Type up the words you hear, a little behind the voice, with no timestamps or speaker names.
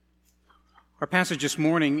Our passage this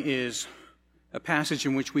morning is a passage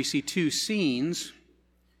in which we see two scenes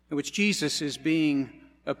in which Jesus is being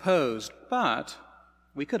opposed, but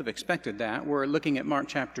we could have expected that. We're looking at Mark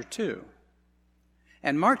chapter 2.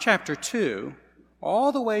 And Mark chapter 2,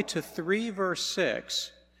 all the way to 3 verse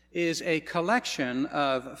 6, is a collection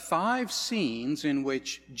of 5 scenes in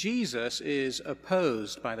which Jesus is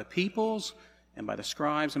opposed by the peoples and by the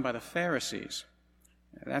scribes and by the Pharisees.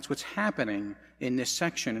 That's what's happening in this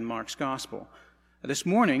section in Mark's gospel. This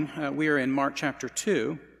morning, we are in Mark chapter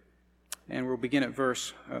 2, and we'll begin at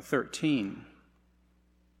verse 13.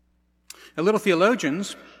 Little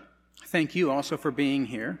theologians, thank you also for being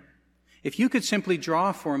here. If you could simply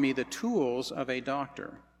draw for me the tools of a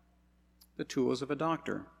doctor, the tools of a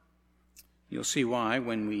doctor. You'll see why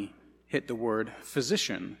when we hit the word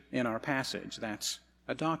physician in our passage. That's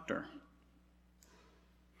a doctor.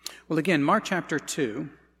 Well, again, Mark chapter 2,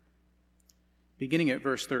 beginning at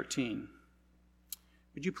verse 13.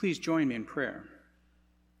 Would you please join me in prayer?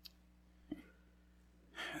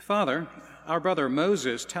 Father, our brother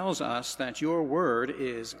Moses tells us that your word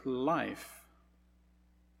is life.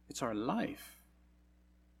 It's our life.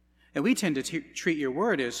 And we tend to treat your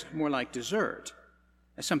word as more like dessert,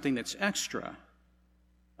 as something that's extra,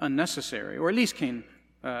 unnecessary, or at least can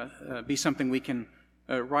be something we can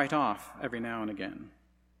write off every now and again.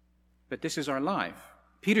 But this is our life.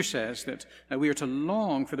 Peter says that we are to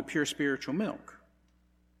long for the pure spiritual milk.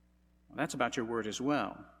 Well, that's about your word as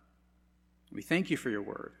well. We thank you for your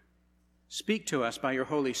word. Speak to us by your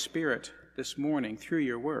Holy Spirit this morning through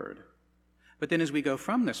your word. But then as we go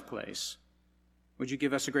from this place, would you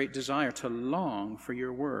give us a great desire to long for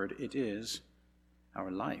your word? It is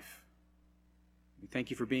our life. We thank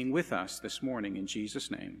you for being with us this morning in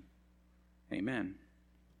Jesus' name. Amen.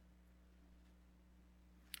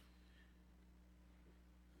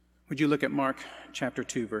 Would you look at Mark chapter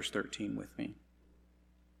 2, verse 13 with me?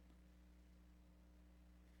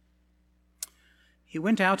 He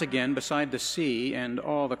went out again beside the sea, and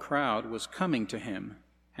all the crowd was coming to him,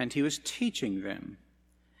 and he was teaching them.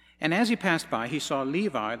 And as he passed by, he saw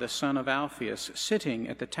Levi, the son of Alphaeus, sitting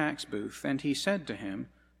at the tax booth, and he said to him,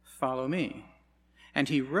 "Follow me." And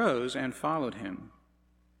he rose and followed him.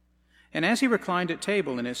 And as he reclined at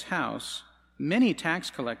table in his house, many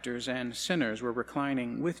tax collectors and sinners were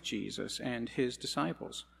reclining with Jesus and his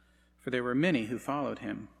disciples, for there were many who followed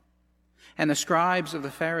him. And the scribes of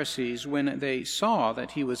the Pharisees, when they saw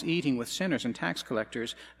that he was eating with sinners and tax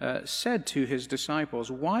collectors, said to his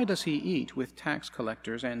disciples, "Why does he eat with tax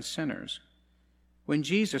collectors and sinners?" When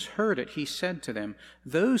Jesus heard it, he said to them,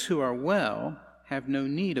 "Those who are well have no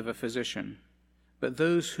need of a physician, but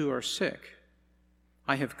those who are sick.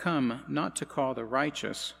 I have come not to call the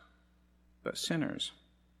righteous, but sinners."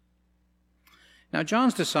 Now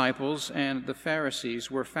John's disciples and the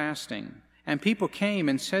Pharisees were fasting. And people came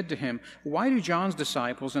and said to him, "Why do John's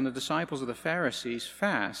disciples and the disciples of the Pharisees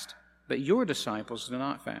fast, but your disciples do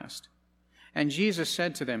not fast?" And Jesus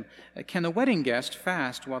said to them, "Can the wedding guest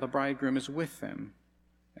fast while the bridegroom is with them?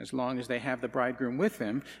 As long as they have the bridegroom with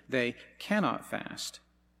them, they cannot fast.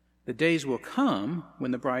 The days will come when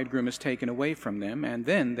the bridegroom is taken away from them, and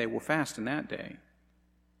then they will fast in that day.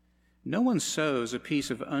 No one sews a piece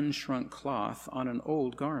of unshrunk cloth on an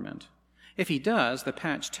old garment. If he does, the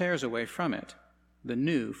patch tears away from it, the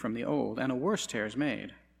new from the old, and a worse tear is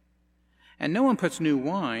made. And no one puts new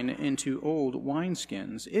wine into old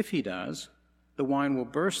wineskins. If he does, the wine will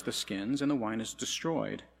burst the skins, and the wine is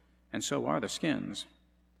destroyed, and so are the skins.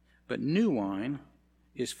 But new wine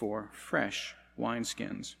is for fresh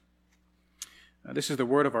wineskins." This is the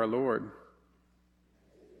word of our Lord.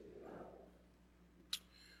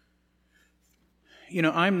 You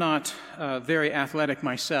know, I'm not very athletic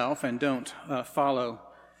myself and don't follow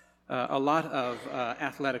a lot of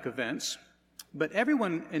athletic events, but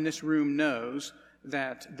everyone in this room knows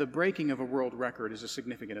that the breaking of a world record is a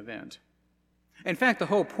significant event. In fact, the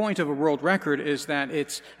whole point of a world record is that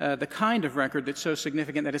it's the kind of record that's so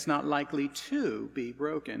significant that it's not likely to be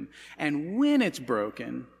broken. And when it's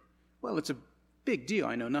broken, well, it's a big deal.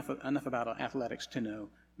 I know enough about athletics to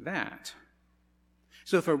know that.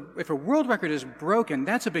 So if a world record is broken,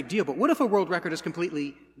 that's a big deal. But what if a world record is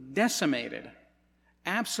completely decimated,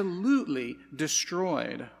 absolutely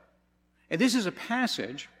destroyed? And this is a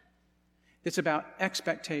passage that's about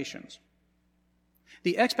expectations.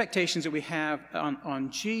 The expectations that we have on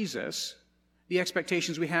Jesus, the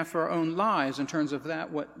expectations we have for our own lives in terms of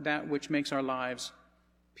that which makes our lives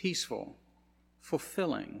peaceful,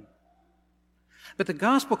 fulfilling. But the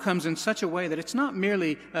gospel comes in such a way that it's not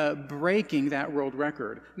merely breaking that world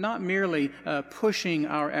record, not merely pushing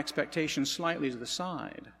our expectations slightly to the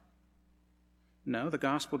side. No, the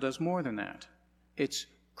gospel does more than that. It's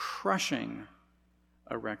crushing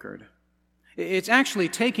a record. It's actually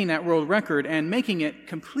taking that world record and making it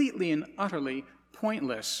completely and utterly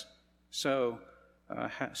pointless, so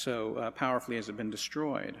powerfully has it been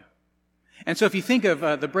destroyed. And so if you think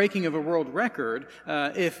of the breaking of a world record,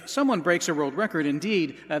 if someone breaks a world record,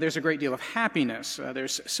 indeed, there's a great deal of happiness,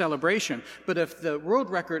 there's celebration. But if the world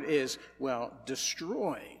record is,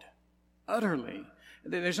 destroyed utterly,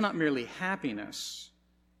 there's not merely happiness,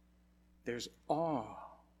 there's awe.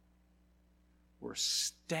 We're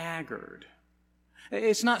staggered.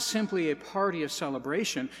 It's not simply a party of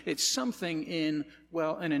celebration. It's something in,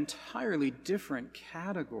 an entirely different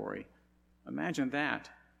category. Imagine that,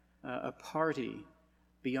 a party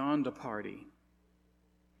beyond a party.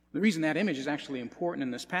 The reason that image is actually important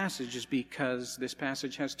in this passage is because this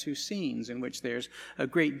passage has two scenes in which there's a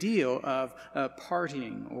great deal of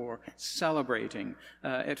partying or celebrating.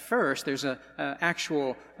 At first, there's an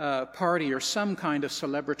actual party or some kind of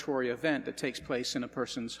celebratory event that takes place in a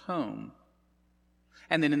person's home.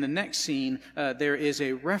 And then in the next scene, there is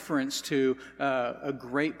a reference to a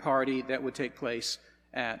great party that would take place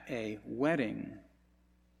at a wedding.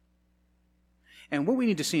 And what we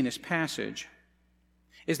need to see in this passage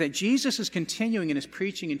is that Jesus is continuing in his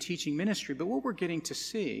preaching and teaching ministry, but what we're getting to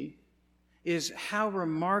see is how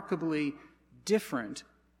remarkably different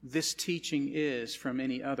this teaching is from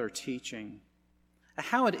any other teaching.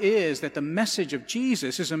 How it is that the message of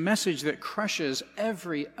Jesus is a message that crushes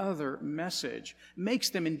every other message, makes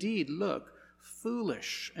them indeed look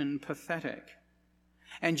foolish and pathetic.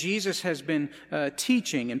 And Jesus has been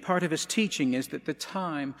teaching, and part of his teaching is that the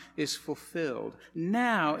time is fulfilled.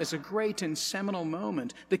 Now is a great and seminal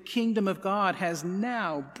moment. The kingdom of God has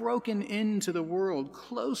now broken into the world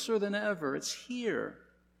closer than ever. It's here.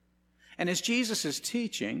 And as Jesus is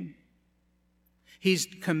teaching, he's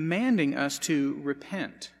commanding us to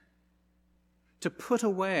repent, to put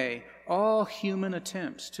away all human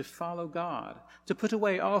attempts to follow God, to put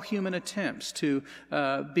away all human attempts to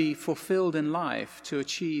be fulfilled in life, to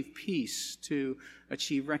achieve peace, to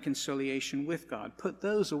achieve reconciliation with God. Put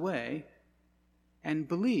those away and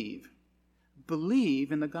believe.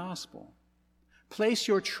 Believe in the gospel. Place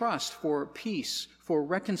your trust for peace, for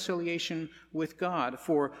reconciliation with God,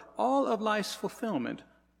 for all of life's fulfillment.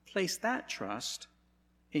 Place that trust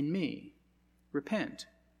in me. Repent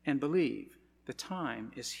and believe. The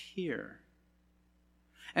time is here.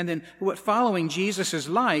 And then what following Jesus is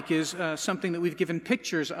like is something that we've given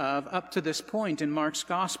pictures of up to this point in Mark's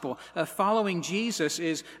gospel. Following Jesus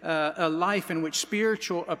is a life in which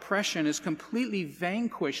spiritual oppression is completely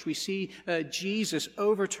vanquished. We see Jesus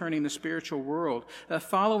overturning the spiritual world.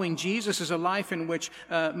 Following Jesus is a life in which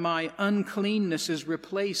my uncleanness is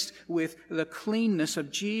replaced with the cleanness of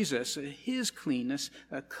Jesus. His cleanness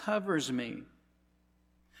covers me.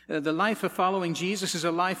 The life of following Jesus is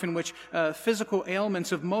a life in which physical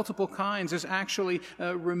ailments of multiple kinds is actually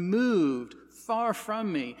removed far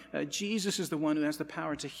from me. Jesus is the one who has the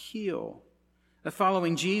power to heal.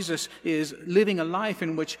 Following Jesus is living a life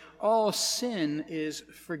in which all sin is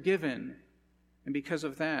forgiven. And because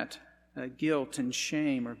of that, guilt and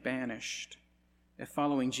shame are banished.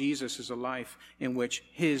 Following Jesus is a life in which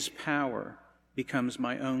his power becomes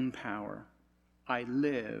my own power. I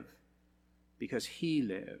live because he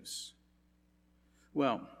lives.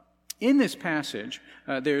 Well, in this passage,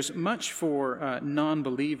 there's much for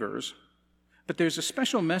non-believers, but there's a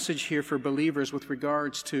special message here for believers with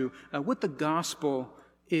regards to what the gospel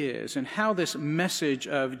is and how this message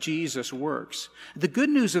of Jesus works. The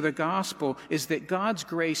good news of the gospel is that God's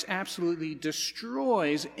grace absolutely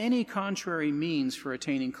destroys any contrary means for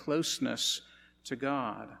attaining closeness to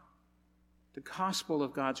God. The gospel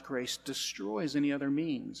of God's grace destroys any other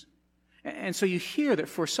means. And so you hear that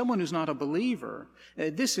for someone who's not a believer,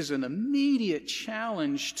 this is an immediate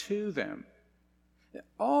challenge to them.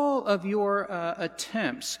 All of your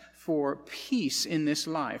attempts for peace in this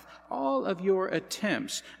life, all of your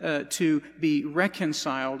attempts to be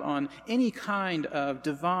reconciled on any kind of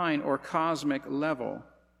divine or cosmic level,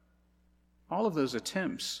 all of those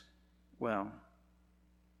attempts,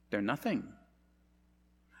 they're nothing.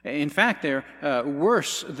 In fact, they're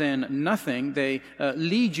worse than nothing. They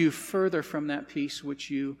lead you further from that peace which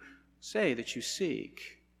you say that you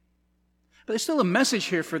seek. But there's still a message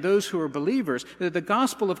here for those who are believers that the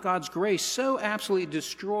gospel of God's grace so absolutely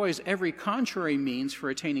destroys every contrary means for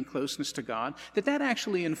attaining closeness to God that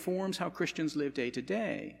actually informs how Christians live day to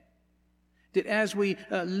day. That as we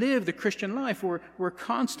live the Christian life, we're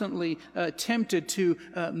constantly tempted to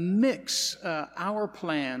mix our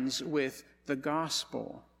plans with the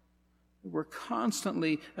gospel. We're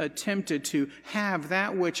constantly tempted to have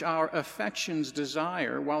that which our affections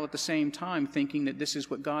desire, while at the same time thinking that this is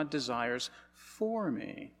what God desires for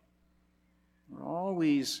me. We're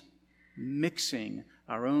always mixing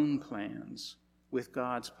our own plans with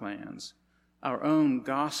God's plans, our own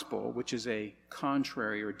gospel, which is a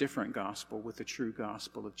contrary or different gospel, with the true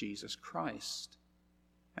gospel of Jesus Christ.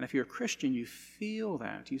 And if you're a Christian, you feel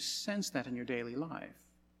that, you sense that in your daily life.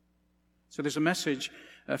 So there's a message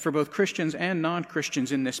for both Christians and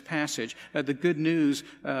non-Christians in this passage. The good news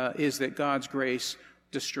is that God's grace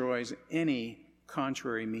destroys any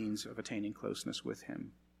contrary means of attaining closeness with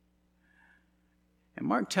Him. And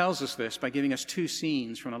Mark tells us this by giving us two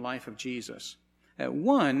scenes from the life of Jesus.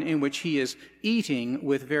 One in which he is eating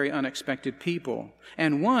with very unexpected people,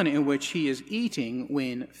 and one in which he is eating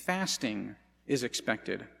when fasting is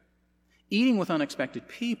expected. Eating with unexpected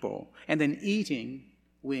people, and then eating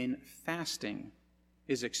when fasting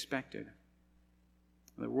is expected.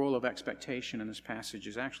 The role of expectation in this passage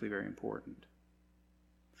is actually very important.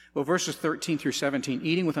 Well, verses 13 through 17,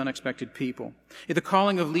 eating with unexpected people. The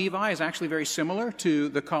calling of Levi is actually very similar to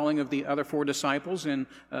the calling of the other four disciples in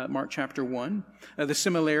Mark chapter 1. The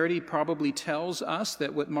similarity probably tells us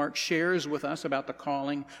that what Mark shares with us about the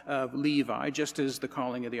calling of Levi, just as the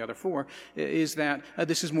calling of the other four, is that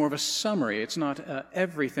this is more of a summary. It's not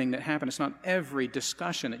everything that happened. It's not every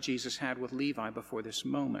discussion that Jesus had with Levi before this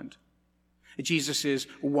moment. Jesus is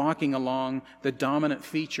walking along the dominant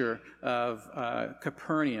feature of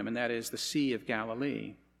Capernaum, and that is the Sea of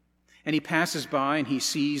Galilee. And he passes by and he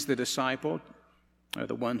sees the disciple, or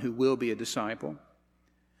the one who will be a disciple.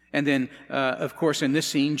 And then, of course, in this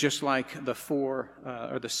scene, just like the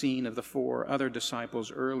scene of the four other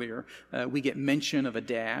disciples earlier, we get mention of a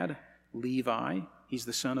dad, Levi. He's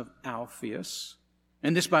the son of Alphaeus.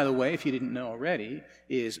 And this, by the way, if you didn't know already,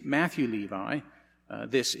 is Matthew Levi.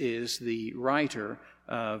 This is the writer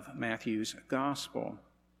of Matthew's gospel.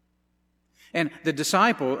 And the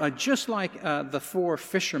disciple, just like the four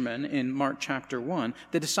fishermen in Mark chapter 1,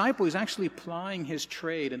 the disciple is actually plying his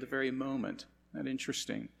trade at the very moment. Isn't that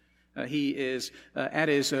interesting? He is at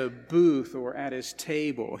his booth or at his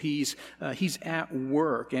table. He's at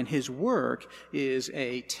work, and his work is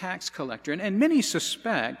a tax collector. And many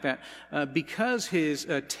suspect that because his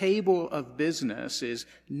table of business is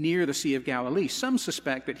near the Sea of Galilee, some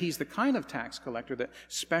suspect that he's the kind of tax collector that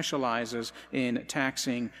specializes in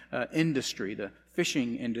taxing industry, the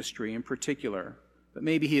fishing industry in particular. But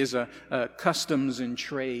maybe he is a customs and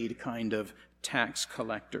trade kind of tax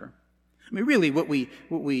collector. I mean, really, what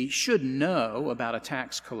we should know about a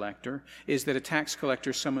tax collector is that a tax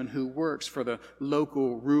collector is someone who works for the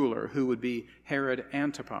local ruler, who would be Herod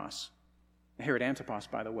Antipas. Herod Antipas,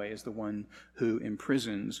 by the way, is the one who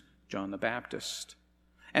imprisons John the Baptist.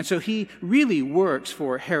 And so he really works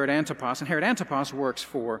for Herod Antipas, and Herod Antipas works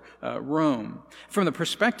for Rome. From the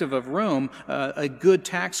perspective of Rome, a good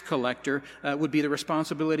tax collector would be the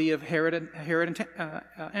responsibility of Herod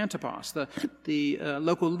Antipas, the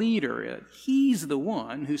local leader. He's the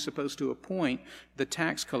one who's supposed to appoint the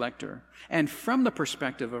tax collector. And from the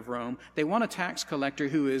perspective of Rome, they want a tax collector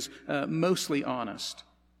who is mostly honest.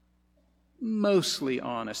 Mostly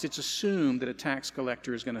honest. It's assumed that a tax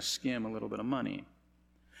collector is going to skim a little bit of money.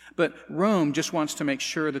 But Rome just wants to make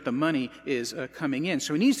sure that the money is coming in.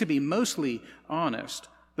 So he needs to be mostly honest,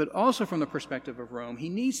 but also from the perspective of Rome, he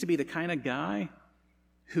needs to be the kind of guy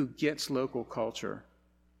who gets local culture.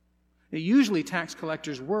 Usually tax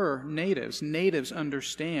collectors were natives. Natives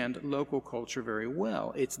understand local culture very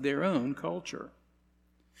well. It's their own culture.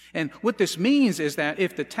 And what this means is that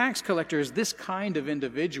if the tax collector is this kind of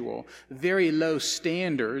individual, very low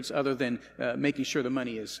standards other than making sure the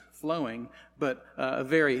money is flowing, but a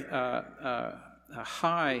very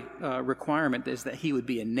high requirement is that he would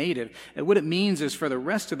be a native. And what it means is for the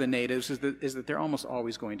rest of the natives is that they're almost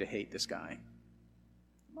always going to hate this guy.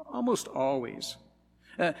 Almost always.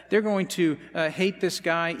 They're going to hate this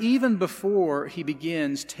guy even before he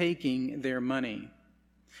begins taking their money.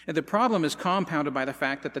 And the problem is compounded by the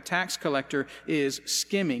fact that the tax collector is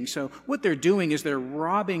skimming. So what they're doing is they're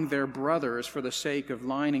robbing their brothers for the sake of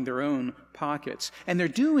lining their own pockets. And they're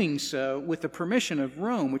doing so with the permission of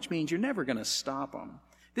Rome, which means you're never going to stop them.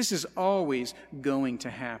 This is always going to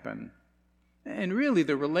happen. And really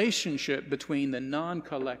the relationship between the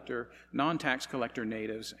non-tax collector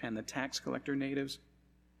natives and the tax collector natives,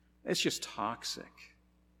 it's just toxic.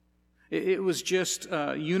 It was just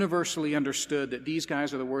universally understood that these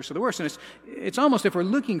guys are the worst of the worst. And it's almost, if we're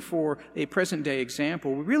looking for a present-day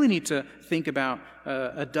example, we really need to think about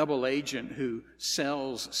a double agent who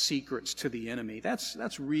sells secrets to the enemy.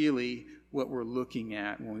 That's really what we're looking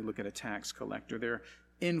at when we look at a tax collector. They're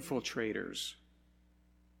infiltrators.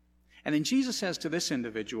 And then Jesus says to this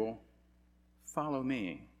individual, "Follow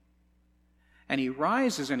me." And he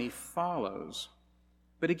rises and he follows.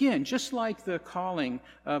 But again, just like the calling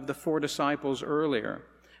of the 4 disciples earlier,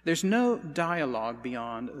 there's no dialogue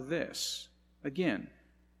beyond this. Again,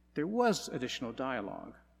 there was additional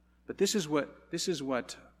dialogue, but this is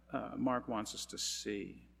what Mark wants us to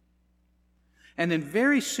see. And then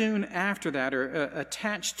very soon after that, or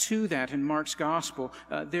attached to that in Mark's gospel,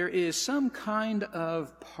 there is some kind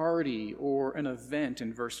of party or an event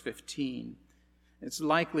in verse 15. It's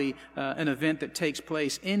likely an event that takes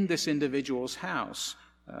place in this individual's house,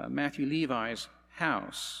 Matthew Levi's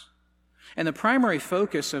house. And the primary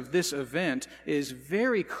focus of this event is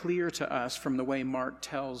very clear to us from the way Mark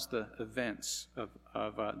tells the events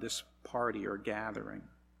of this party or gathering.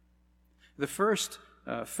 The first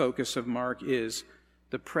focus of Mark is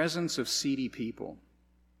the presence of seedy people.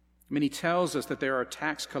 I mean, he tells us that there are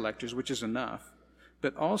tax collectors, which is enough,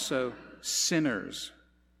 but also sinners.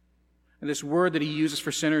 And this word that he uses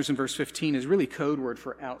for sinners in verse 15 is really code word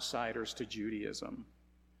for outsiders to Judaism.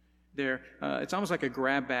 It's almost like a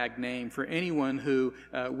grab bag name for anyone who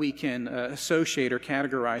we can associate or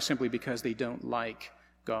categorize simply because they don't like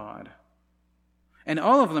God. And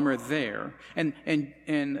all of them are there. And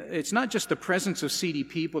it's not just the presence of seedy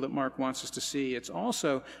people that Mark wants us to see. It's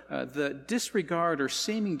also the disregard or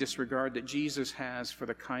seeming disregard that Jesus has for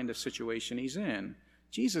the kind of situation he's in.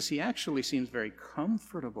 Jesus, he actually seems very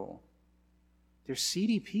comfortable. They're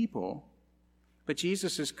seedy people, but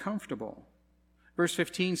Jesus is comfortable. Verse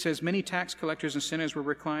 15 says, many tax collectors and sinners were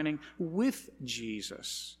reclining with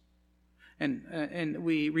Jesus. And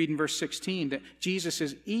we read in verse 16 that Jesus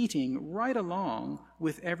is eating right along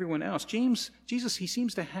with everyone else. Jesus, he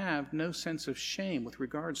seems to have no sense of shame with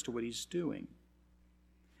regards to what he's doing.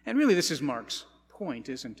 And really, this is Mark's point,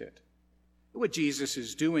 isn't it? What Jesus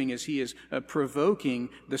is doing is he is provoking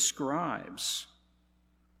the scribes.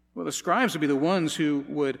 Well, the scribes would be the ones who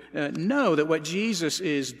would know that what Jesus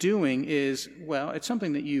is doing is, well, it's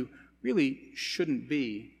something that you really shouldn't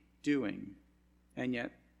be doing. And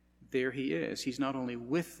yet, there he is. He's not only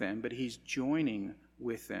with them, but he's joining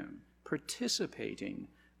with them, participating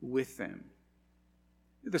with them.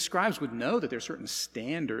 The scribes would know that there are certain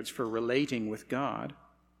standards for relating with God.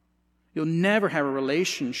 You'll never have a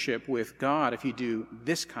relationship with God if you do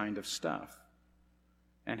this kind of stuff.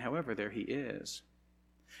 And however, there he is.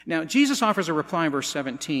 Now, Jesus offers a reply in verse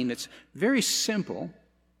 17 that's very simple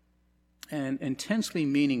and intensely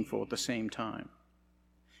meaningful at the same time.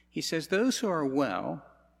 He says, those who are well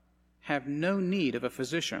have no need of a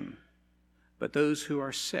physician, but those who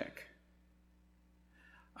are sick.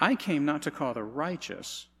 I came not to call the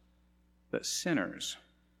righteous, but sinners.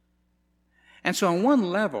 And so on one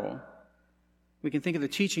level, we can think of the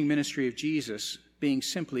teaching ministry of Jesus being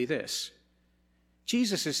simply this.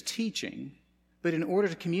 Jesus is teaching, but in order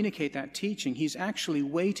to communicate that teaching, he's actually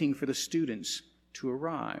waiting for the students to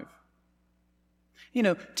arrive. You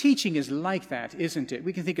know, teaching is like that, isn't it?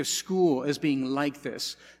 We can think of school as being like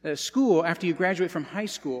this. School, after you graduate from high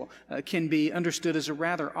school, can be understood as a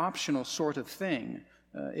rather optional sort of thing.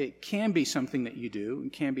 It can be something that you do,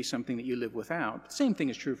 and can be something that you live without. The same thing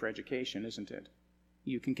is true for education, isn't it?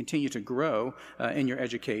 You can continue to grow in your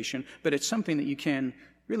education, but it's something that you can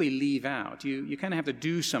really leave out. You kind of have to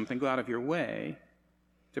do something, go out of your way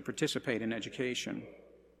to participate in education.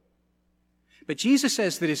 But Jesus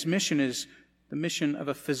says that his mission is the mission of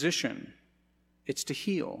a physician. It's to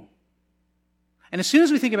heal. And as soon as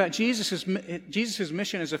we think about Jesus'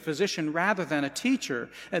 mission as a physician rather than a teacher,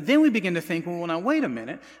 then we begin to think, well, now wait a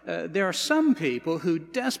minute. There are some people who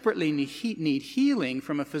desperately need healing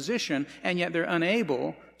from a physician, and yet they're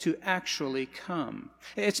unable to actually come.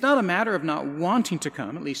 It's not a matter of not wanting to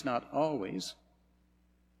come, at least not always.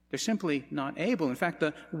 They're simply not able. In fact,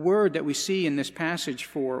 the word that we see in this passage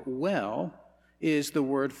for well is the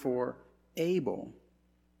word for able.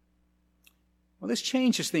 Well, this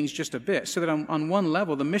changes things just a bit, so that on one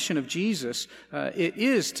level, the mission of Jesus, it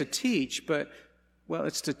is to teach, but, well,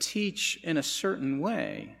 it's to teach in a certain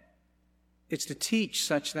way. It's to teach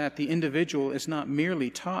such that the individual is not merely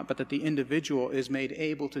taught, but that the individual is made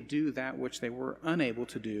able to do that which they were unable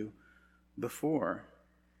to do before.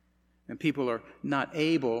 And people are not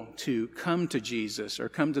able to come to Jesus or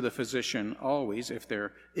come to the physician always if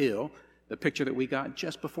they're ill. The picture that we got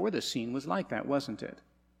just before this scene was like that, wasn't it?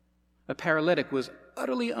 A paralytic was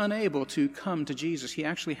utterly unable to come to Jesus. He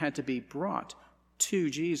actually had to be brought to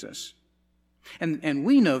Jesus. And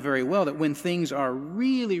we know very well that when things are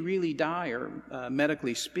really, really dire,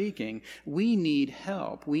 medically speaking, we need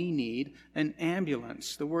help. We need an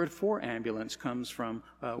ambulance. The word for ambulance comes from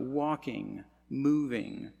walking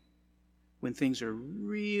moving, when things are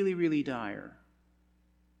really, really dire,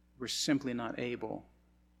 we're simply not able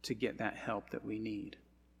to get that help that we need.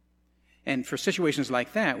 And for situations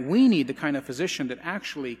like that, we need the kind of physician that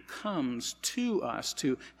actually comes to us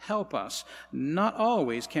to help us. Not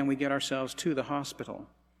always can we get ourselves to the hospital.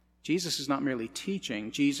 Jesus is not merely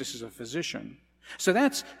teaching, Jesus is a physician. So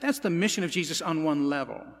that's the mission of Jesus on one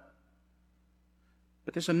level.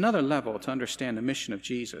 But there's another level to understand the mission of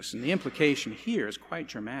Jesus, and the implication here is quite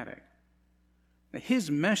dramatic. His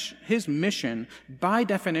mission, by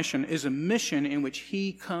definition, is a mission in which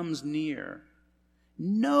he comes near.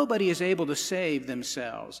 Nobody is able to save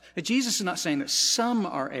themselves. Jesus is not saying that some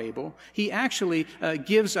are able. He actually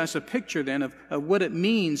gives us a picture then of what it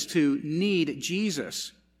means to need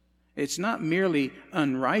Jesus. It's not merely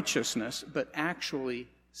unrighteousness, but actually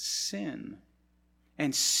sin.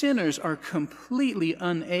 And sinners are completely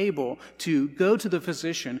unable to go to the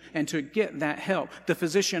physician and to get that help. The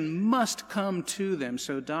physician must come to them,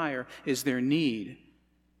 so dire is their need.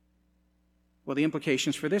 Well, the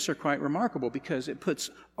implications for this are quite remarkable because it puts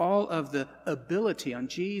all of the ability on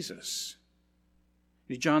Jesus.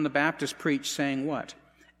 John the Baptist preached saying what?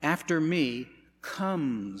 After me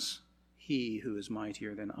comes he who is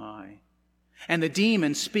mightier than I. And the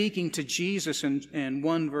demon speaking to Jesus in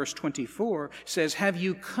 1 verse 24 says, have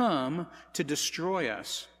you come to destroy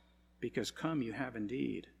us? Because come you have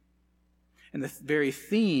indeed. And the very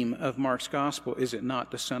theme of Mark's gospel, is it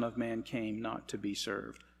not, the Son of Man came not to be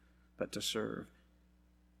served, but to serve.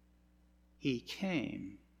 He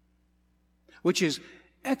came. Which is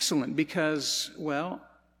excellent because, well,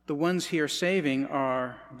 the ones he is saving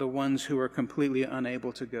are the ones who are completely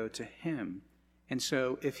unable to go to him. And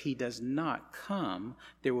so if he does not come,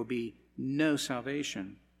 there will be no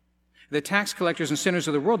salvation. The tax collectors and sinners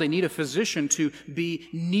of the world, they need a physician to be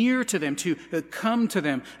near to them, to come to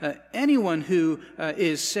them. Anyone who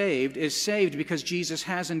is saved because Jesus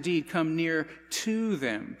has indeed come near to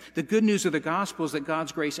them. The good news of the gospel is that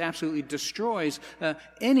God's grace absolutely destroys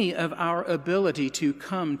any of our ability to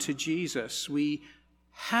come to Jesus. We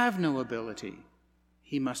have no ability.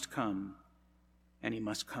 He must come, and he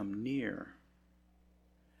must come near.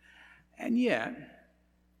 And yet,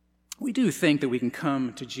 we do think that we can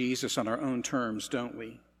come to Jesus on our own terms, don't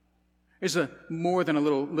we? There's more than a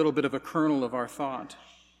little bit of a kernel of our thought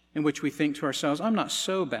in which we think to ourselves, I'm not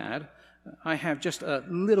so bad. I have just a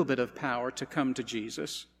little bit of power to come to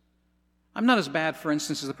Jesus. I'm not as bad, for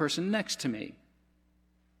instance, as the person next to me.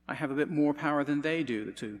 I have a bit more power than they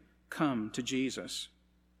do to come to Jesus.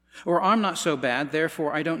 Or I'm not so bad,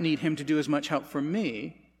 therefore I don't need him to do as much help for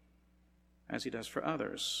me as he does for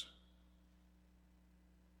others.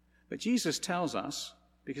 But Jesus tells us,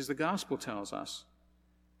 because the gospel tells us,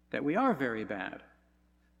 that we are very bad,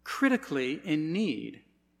 critically in need.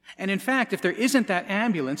 And in fact, if there isn't that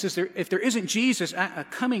ambulance, if there isn't Jesus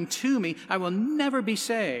coming to me, I will never be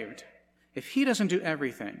saved. If he doesn't do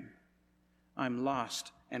everything, I'm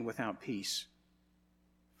lost and without peace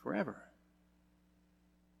forever.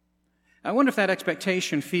 I wonder if that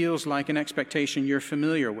expectation feels like an expectation you're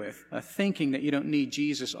familiar with, a thinking that you don't need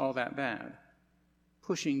Jesus all that bad,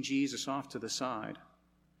 pushing Jesus off to the side.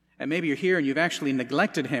 And maybe you're here and you've actually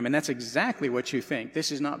neglected him, and that's exactly what you think.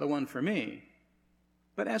 This is not the one for me.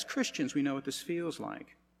 But as Christians, we know what this feels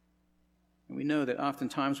like. And we know that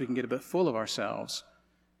oftentimes we can get a bit full of ourselves,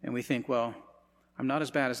 and we think, well, I'm not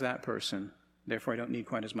as bad as that person, therefore I don't need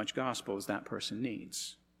quite as much gospel as that person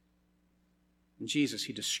needs. And Jesus,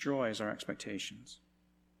 he destroys our expectations.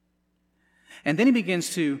 And then he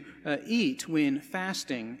begins to eat when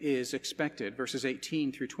fasting is expected, verses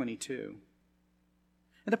 18 through 22.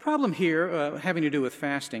 And the problem here, having to do with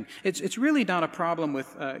fasting, it's really not a problem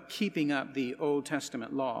with keeping up the Old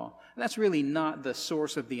Testament law. That's really not the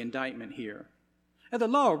source of the indictment here. The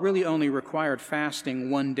law really only required fasting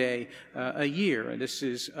one day a year. This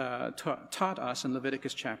is taught us in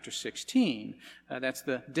Leviticus chapter 16. That's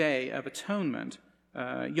the Day of Atonement,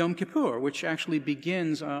 Yom Kippur, which actually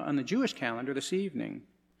begins on the Jewish calendar this evening.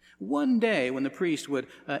 One day when the priest would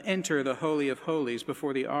enter the Holy of Holies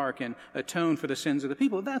before the ark and atone for the sins of the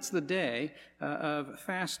people, that's the day of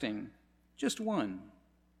fasting. Just one.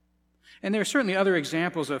 And there are certainly other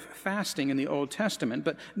examples of fasting in the Old Testament,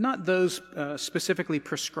 but not those specifically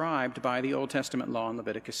prescribed by the Old Testament law in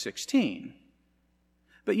Leviticus 16.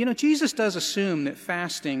 But Jesus does assume that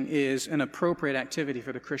fasting is an appropriate activity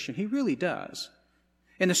for the Christian. He really does.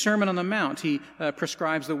 In the Sermon on the Mount, he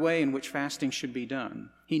prescribes the way in which fasting should be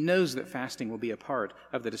done. He knows that fasting will be a part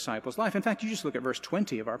of the disciples' life. In fact, you just look at verse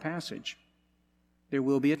 20 of our passage. There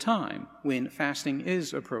will be a time when fasting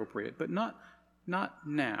is appropriate, but not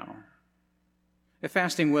now.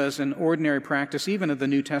 Fasting was an ordinary practice even of the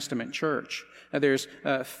New Testament church. There's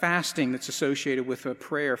fasting that's associated with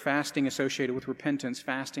prayer, fasting associated with repentance,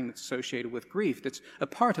 fasting that's associated with grief. That's a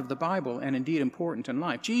part of the Bible and indeed important in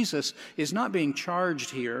life. Jesus is not being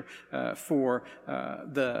charged here for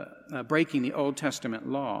breaking the Old Testament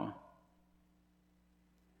law.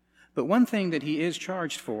 But one thing that he is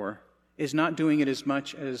charged for is not doing it as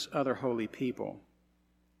much as other holy people.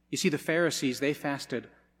 You see, the Pharisees, they fasted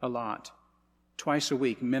a lot. Twice a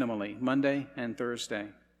week, minimally, Monday and Thursday.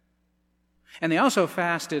 And they also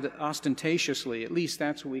fasted ostentatiously, at least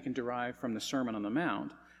that's what we can derive from the Sermon on the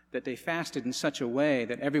Mount, that they fasted in such a way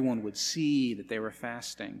that everyone would see that they were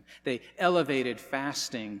fasting. They elevated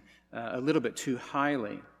fasting a little bit too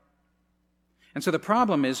highly. And so the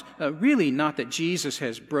problem is really not that Jesus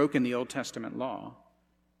has broken the Old Testament law.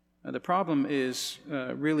 The problem is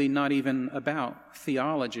really not even about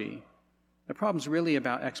theology. The problem is really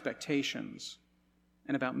about expectations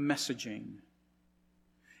and about messaging.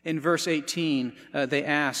 In verse 18, they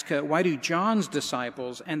ask, why do John's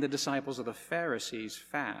disciples and the disciples of the Pharisees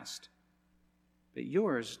fast, but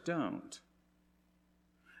yours don't?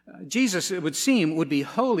 Jesus, it would seem, would be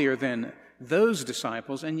holier than those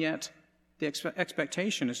disciples, and yet the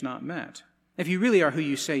expectation is not met. If you really are who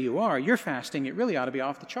you say you are, your fasting, it really ought to be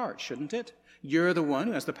off the charts, shouldn't it? You're the one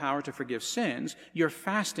who has the power to forgive sins. Your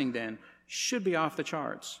fasting, then, should be off the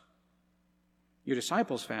charts. Your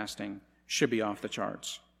disciples' fasting should be off the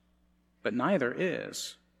charts, but neither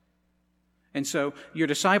is. And so your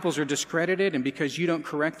disciples are discredited, and because you don't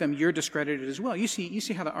correct them, you're discredited as well. You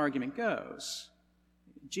see how the argument goes.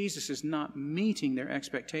 Jesus is not meeting their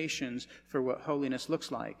expectations for what holiness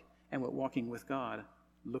looks like and what walking with God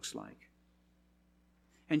looks like.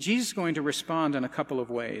 And Jesus is going to respond in a couple of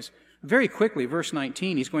ways. Very quickly, verse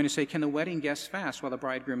 19, he's going to say, can the wedding guests fast while the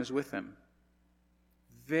bridegroom is with them?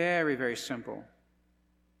 Very, very simple.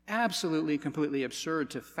 Absolutely, completely absurd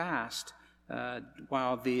to fast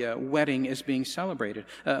while the wedding is being celebrated.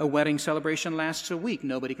 A wedding celebration lasts a week.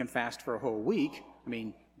 Nobody can fast for a whole week. I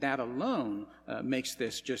mean, that alone makes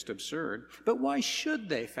this just absurd. But why should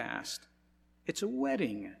they fast? It's a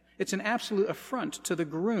wedding. It's an absolute affront to the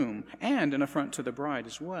groom and an affront to the bride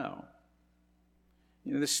as well.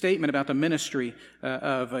 You know, the statement about the ministry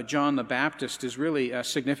of John the Baptist is really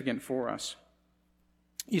significant for us.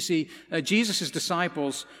 You see, Jesus'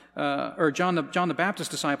 disciples, or John the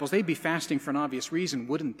Baptist's disciples, they'd be fasting for an obvious reason,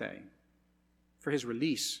 wouldn't they? For his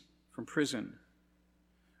release from prison.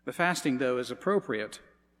 The fasting, though, is appropriate,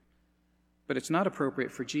 but it's not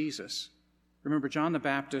appropriate for Jesus. Remember, John the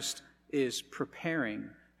Baptist is preparing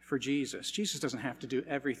for Jesus. Jesus doesn't have to do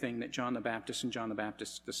everything that John the Baptist and John the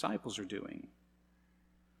Baptist's disciples are doing.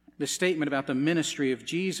 The statement about the ministry of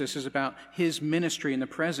Jesus is about his ministry in the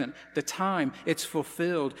present, the time it's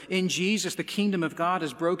fulfilled. In Jesus, the kingdom of God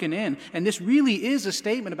is broken in. And this really is a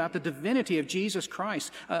statement about the divinity of Jesus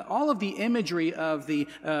Christ. All of the imagery of the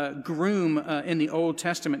groom in the Old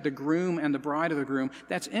Testament, the groom and the bride of the groom,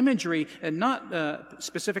 that's imagery not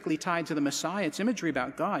specifically tied to the Messiah. It's imagery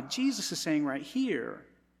about God. Jesus is saying right here,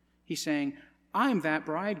 he's saying, I'm that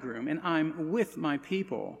bridegroom and I'm with my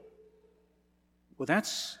people. Well,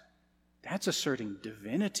 that's asserting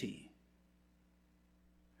divinity.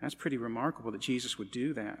 That's pretty remarkable that Jesus would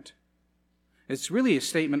do that. It's really a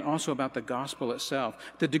statement also about the gospel itself.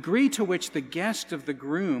 The degree to which the guest of the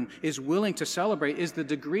groom is willing to celebrate is the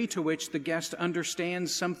degree to which the guest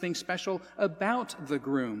understands something special about the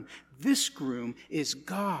groom. This groom is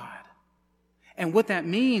God. And what that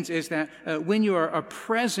means is that when you are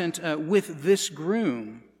present with this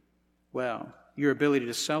groom, well, your ability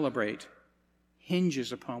to celebrate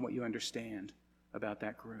hinges upon what you understand about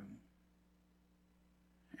that groom.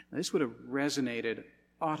 Now, this would have resonated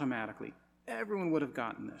automatically. Everyone would have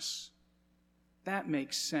gotten this. That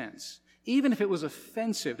makes sense. Even if it was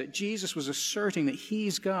offensive that Jesus was asserting that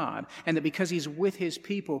he's God and that because he's with his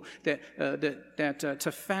people that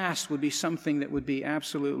to fast would be something that would be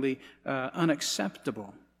absolutely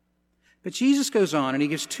unacceptable. But Jesus goes on and he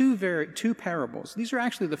gives two parables. These are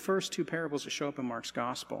actually the first two parables that show up in Mark's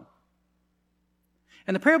gospel.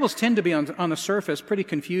 And the parables tend to be on the surface pretty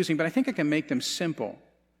confusing, but I think I can make them simple.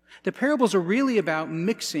 The parables are really about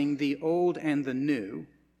mixing the old and the new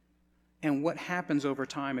and what happens over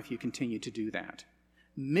time if you continue to do that.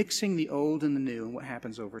 Mixing the old and the new and what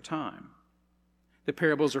happens over time. The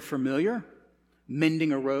parables are familiar.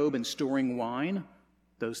 Mending a robe and storing wine.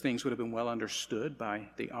 Those things would have been well understood by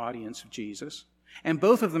the audience of Jesus. And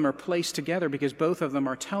both of them are placed together because both of them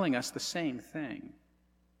are telling us the same thing.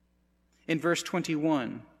 In verse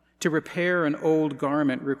 21, to repair an old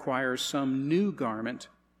garment requires some new garment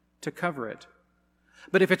to cover it.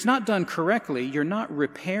 But if it's not done correctly, you're not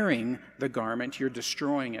repairing the garment, you're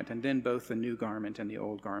destroying it, and then both the new garment and the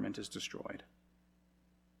old garment is destroyed.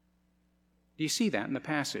 Do you see that in the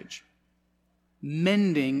passage?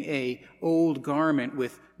 Mending an old garment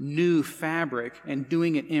with new fabric and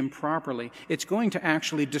doing it improperly, it's going to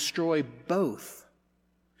actually destroy both.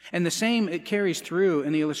 And the same it carries through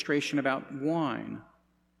in the illustration about wine.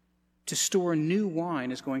 To store new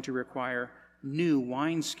wine is going to require new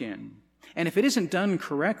wineskin. And if it isn't done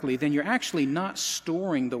correctly, then you're actually not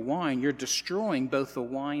storing the wine. You're destroying both the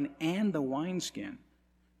wine and the wineskin.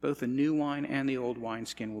 Both the new wine and the old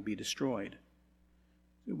wineskin will be destroyed.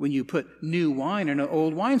 When you put new wine in an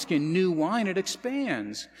old wineskin, new wine, it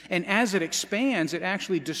expands. And as it expands, it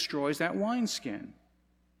actually destroys that wineskin.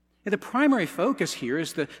 And the primary focus here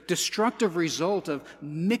is the destructive result of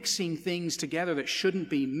mixing things together that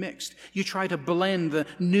shouldn't be mixed. You try to blend the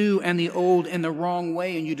new and the old in the wrong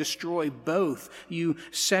way, and you destroy both. You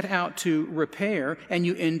set out to repair, and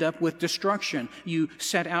you end up with destruction. You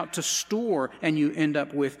set out to store, and you end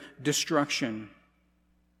up with destruction.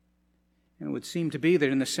 And it would seem to be that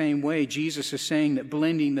in the same way, Jesus is saying that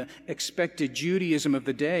blending the expected Judaism of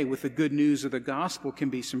the day with the good news of the gospel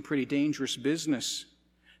can be some pretty dangerous business.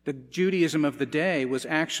 The Judaism of the day was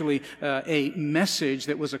actually a message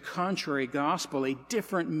that was a contrary gospel, a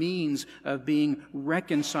different means of being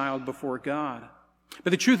reconciled before God. But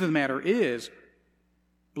the truth of the matter is,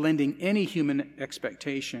 blending any human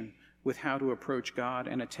expectation with how to approach God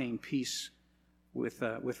and attain peace with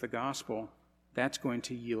the gospel, that's going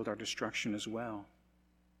to yield our destruction as well.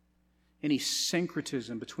 Any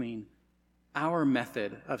syncretism between our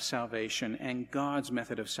method of salvation and God's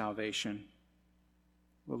method of salvation,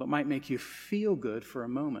 well, it might make you feel good for a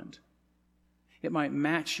moment. It might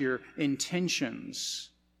match your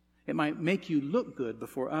intentions. It might make you look good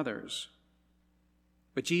before others.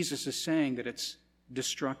 But Jesus is saying that it's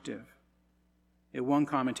destructive. One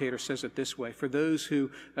commentator says it this way: for those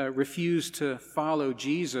who refuse to follow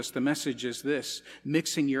Jesus, the message is this: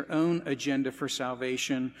 mixing your own agenda for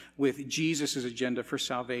salvation with Jesus' agenda for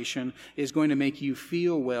salvation is going to make you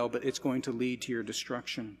feel well, but it's going to lead to your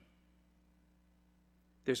destruction.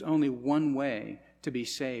 There's only one way to be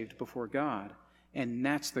saved before God, and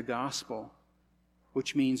that's the gospel,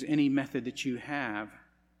 which means any method that you have,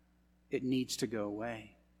 it needs to go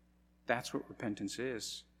away. That's what repentance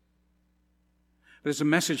is. There's a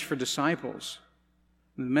message for disciples.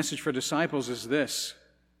 And the message for disciples is this: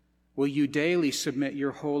 will you daily submit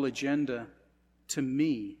your whole agenda to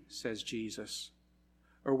me, says Jesus,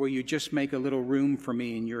 or will you just make a little room for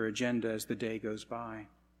me in your agenda as the day goes by?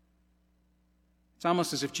 It's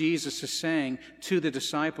almost as if Jesus is saying to the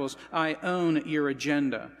disciples, I own your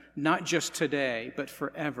agenda, not just today, but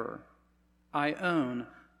forever. I own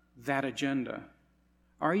that agenda.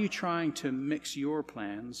 Are you trying to mix your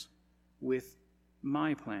plans with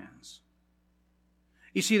my plans?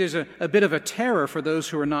 You see, there's a bit of a terror for those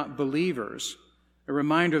who are not believers, a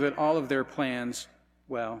reminder that all of their plans,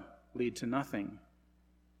 well, lead to nothing.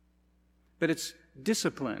 But it's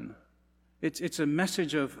discipline. It's a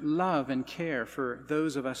message of love and care for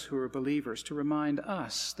those of us who are believers, to remind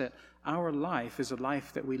us that our life is a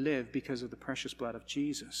life that we live because of the precious blood of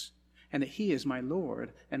Jesus, and that He is my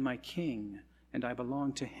Lord and my King, and I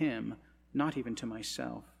belong to Him, not even to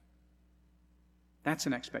myself. That's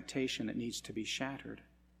an expectation that needs to be shattered.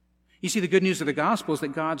 You see, the good news of the gospel is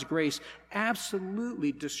that God's grace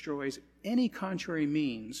absolutely destroys any contrary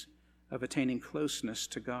means of attaining closeness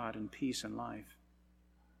to God and peace and life.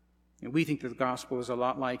 And we think that the gospel is a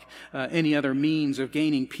lot like any other means of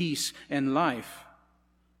gaining peace and life.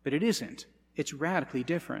 But it isn't. It's radically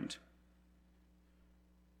different.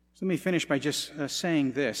 So let me finish by just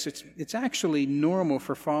saying this. It's actually normal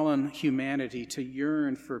for fallen humanity to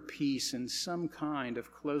yearn for peace and some kind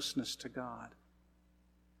of closeness to God.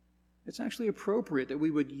 It's actually appropriate that we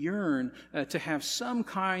would yearn to have some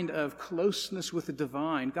kind of closeness with the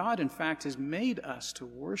divine. God, in fact, has made us to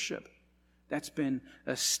worship. That's been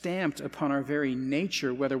stamped upon our very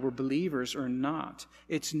nature, whether we're believers or not.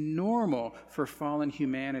 It's normal for fallen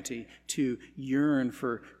humanity to yearn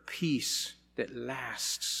for peace that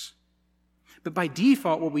lasts. But by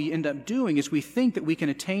default, what we end up doing is we think that we can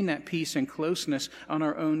attain that peace and closeness on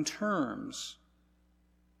our own terms.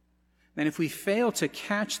 And if we fail to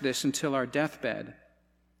catch this until our deathbed,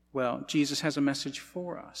 well, Jesus has a message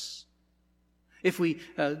for us. If we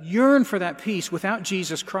yearn for that peace without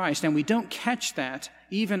Jesus Christ and we don't catch that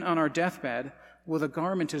even on our deathbed, well, the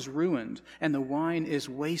garment is ruined and the wine is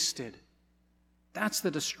wasted. That's the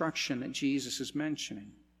destruction that Jesus is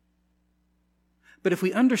mentioning. But if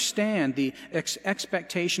we understand the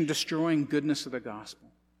expectation-destroying goodness of the gospel,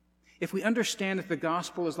 if we understand that the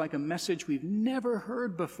gospel is like a message we've never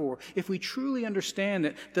heard before, if we truly understand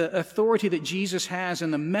that the authority that Jesus has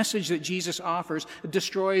and the message that Jesus offers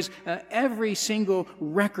destroys every single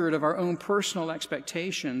record of our own personal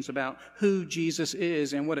expectations about who Jesus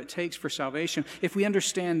is and what it takes for salvation, if we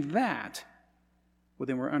understand that, well,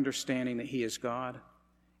 then we're understanding that he is God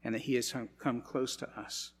and that he has come close to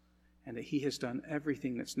us and that he has done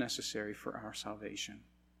everything that's necessary for our salvation.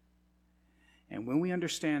 And when we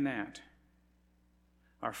understand that,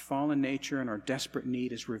 our fallen nature and our desperate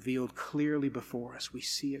need is revealed clearly before us. We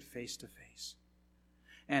see it face to face.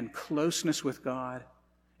 And closeness with God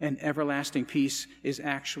and everlasting peace is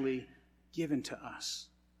actually given to us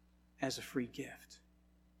as a free gift.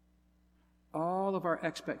 All of our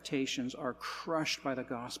expectations are crushed by the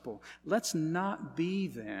gospel. Let's not be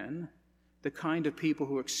then the kind of people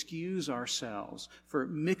who excuse ourselves for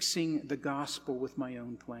mixing the gospel with my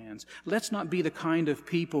own plans. Let's not be the kind of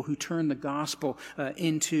people who turn the gospel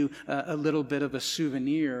into a little bit of a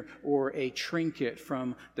souvenir or a trinket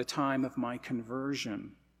from the time of my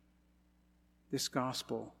conversion. This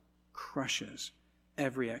gospel crushes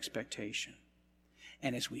every expectation.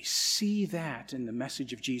 And as we see that in the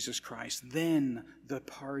message of Jesus Christ, then the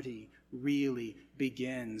party really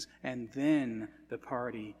begins, and then the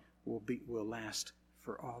party will last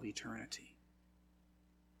for all eternity.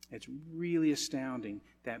 It's really astounding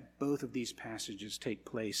that both of these passages take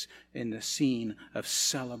place in the scene of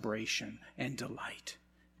celebration and delight.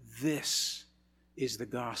 This is the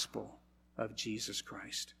gospel of Jesus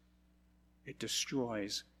Christ. It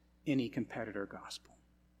destroys any competitor gospel.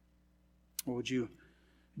 Well, would you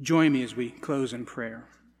join me as we close in prayer?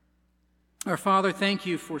 Our Father, thank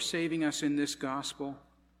you for saving us in this gospel.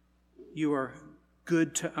 You are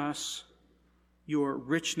good to us. Your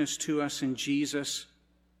richness to us in Jesus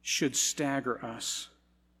should stagger us.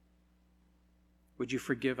 Would you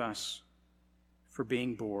forgive us for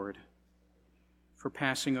being bored, for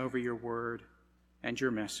passing over your word and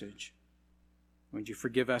your message? Would you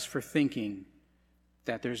forgive us for thinking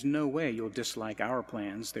that there's no way you'll dislike our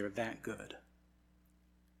plans, they're that good?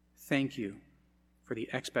 Thank you for the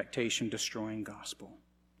expectation-destroying gospel.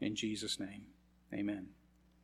 In Jesus' name, amen.